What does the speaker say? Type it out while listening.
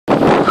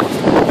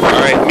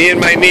me and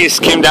my niece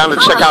came down to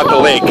check out the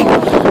lake.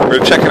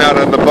 We're checking out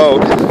on the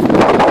boat.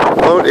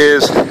 The boat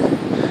is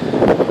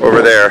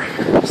over there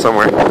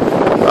somewhere.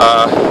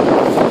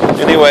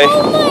 Anyway,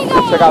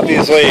 check out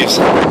these waves.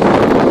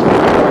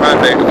 Come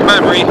on, babe. Come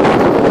on, Bree.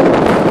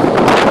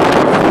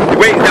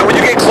 Wait, now when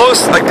you get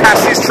close, like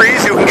past these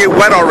trees, you can get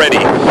wet already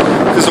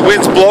because the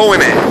wind's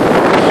blowing it.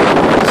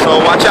 So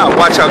watch out,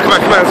 watch out. Come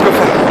on, come on, let's go.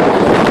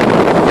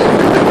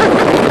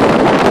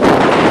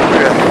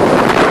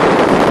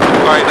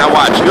 Alright, now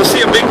watch. You'll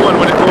see a big one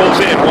when it rolls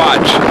in.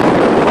 Watch.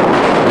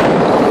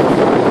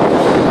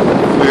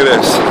 Look at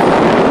this.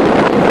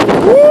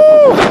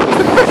 Woo!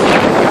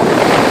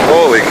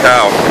 Holy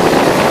cow.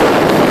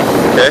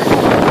 Okay.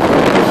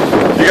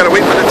 You gotta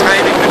wait for the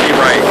timing to be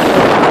right.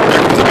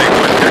 Here comes a big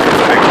one. Here comes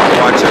a big one.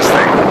 Watch this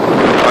thing.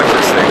 Watch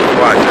this thing.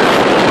 Watch it.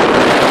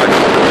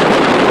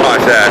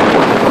 Watch that.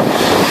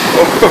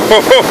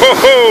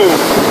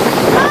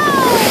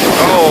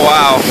 Oh,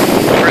 wow.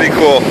 Pretty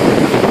cool.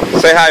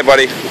 Say hi,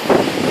 buddy.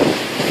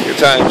 Good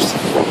times.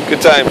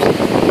 Good times.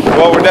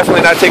 Well, we're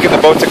definitely not taking the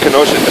boat to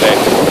Kenosha today.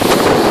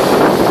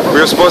 We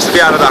were supposed to be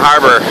out of the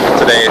harbor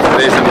today.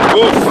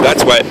 Oof,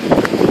 that's wet.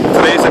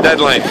 Today's the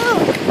deadline.